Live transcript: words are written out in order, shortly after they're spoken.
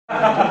Why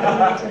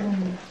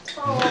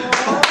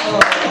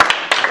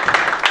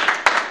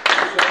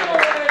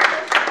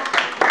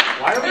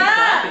are we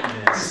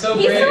clapping this? So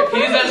great.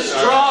 He's a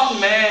strong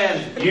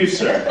man. You,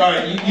 sir. All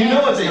right, you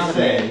know what they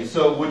say.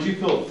 So, would you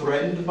feel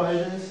threatened by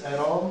this at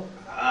all?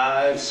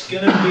 It's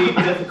gonna be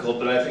difficult,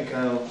 but I think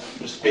I'll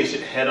just face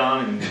it head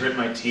on and grit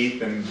my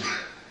teeth and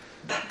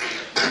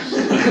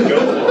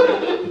go for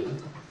it.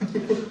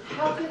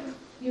 How could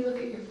you look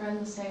at your friend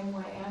the same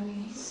way? I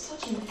mean, he's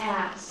such an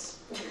ass.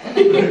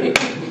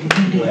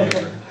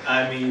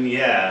 I mean,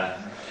 yeah,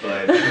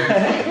 but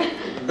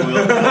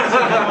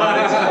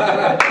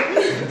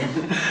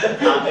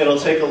it'll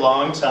take a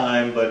long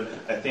time. But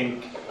I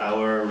think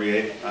our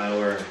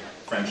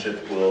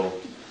friendship will,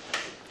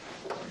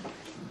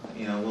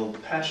 we'll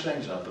patch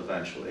things up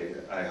eventually.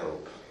 I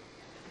hope.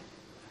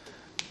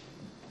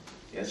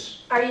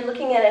 Yes. Are you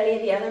looking at any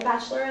of the other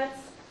bachelorettes?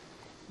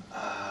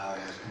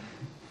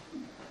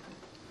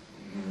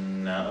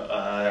 No.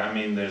 I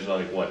mean, there's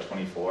like what,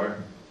 24?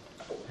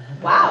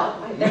 Wow,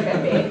 I think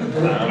I'd be.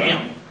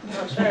 Damn. I'm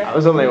not sure. I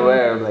was only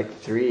aware of like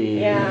 3.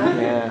 Yeah.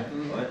 Yeah.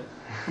 What?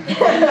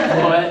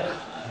 What?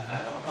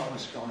 I don't know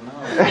what's going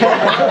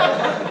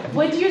on.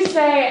 Would you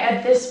say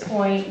at this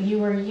point you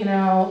were,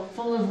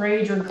 full of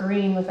rage or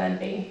green with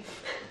envy?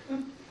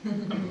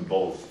 I'm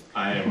both.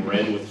 I am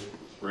red with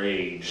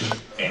rage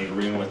and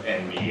green with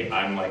envy.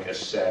 I'm like a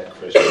sad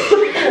Christmas.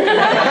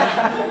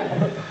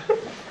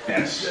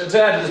 Yes.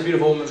 To add to this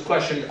beautiful woman's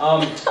question,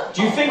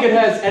 do you think it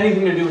has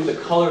anything to do with the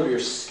color of your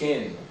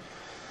skin?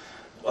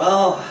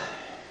 Well,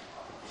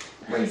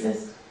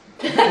 Racist.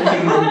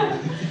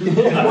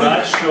 I'm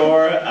not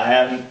sure. I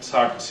haven't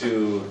talked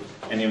to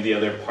any of the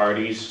other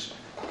parties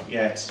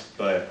yet,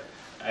 but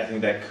I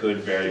think that could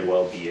very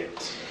well be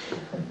it.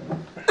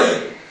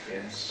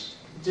 Yes.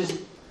 Does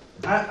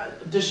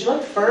she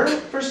like fur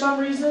for some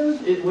reason?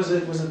 Was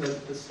it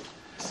the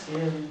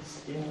skin?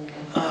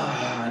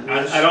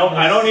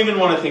 I don't even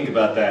want to think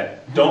about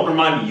that. Don't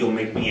remind me. You'll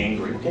make me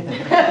angry.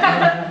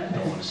 I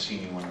don't want to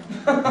see anyone.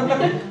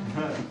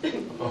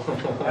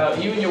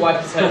 You and your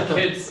wife just had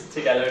kids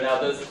together.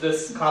 Now, does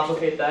this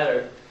complicate that,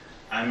 or?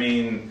 I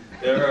mean,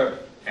 there are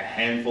a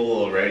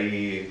handful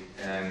already,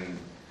 and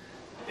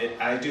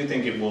I do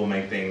think it will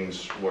make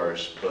things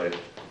worse, but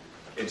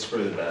it's for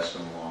the best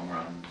in the long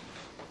run.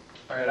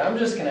 Alright, I'm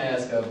just going to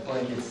ask a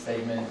blanket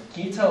statement.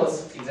 Can you tell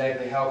us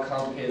exactly how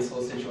complicated this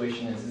whole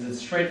situation is? Is it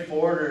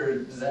straightforward,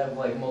 or does it have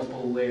like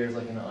multiple layers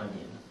like an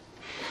onion?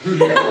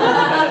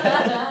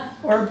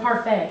 Or a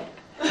parfait?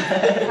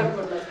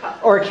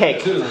 Or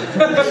cake.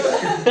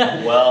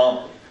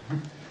 Well,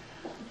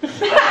 I'm going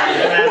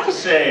to have to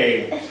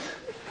say,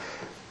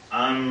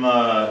 I'm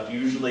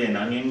usually an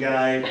onion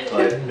guy,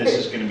 but this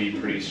is going to be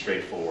pretty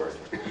straightforward.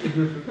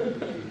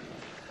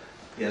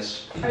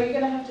 Yes? Are you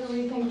going to have to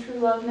rethink true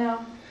love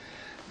now?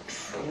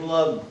 True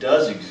love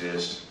does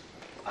exist.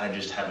 I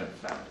just haven't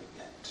found it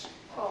yet.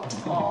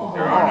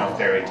 There are no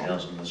fairy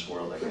tales in this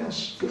world, I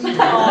guess.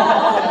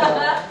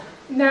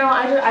 No,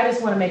 I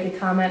just want to make a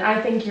comment.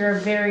 I think you're a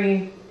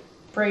very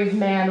brave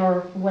man,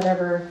 or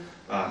whatever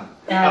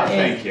that is.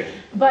 Thank you.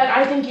 But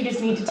I think you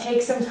just need to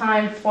take some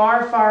time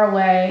far, far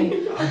away.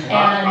 And,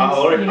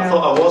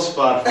 I was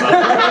spot.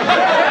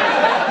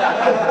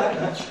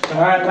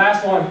 Alright,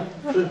 last one.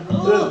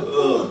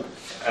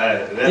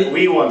 That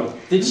wee one.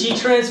 Did she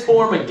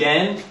transform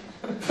again?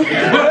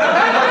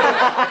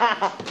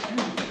 Yeah.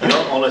 You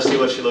don't want to see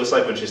what she looks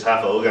like when she's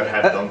half ogre,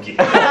 half donkey.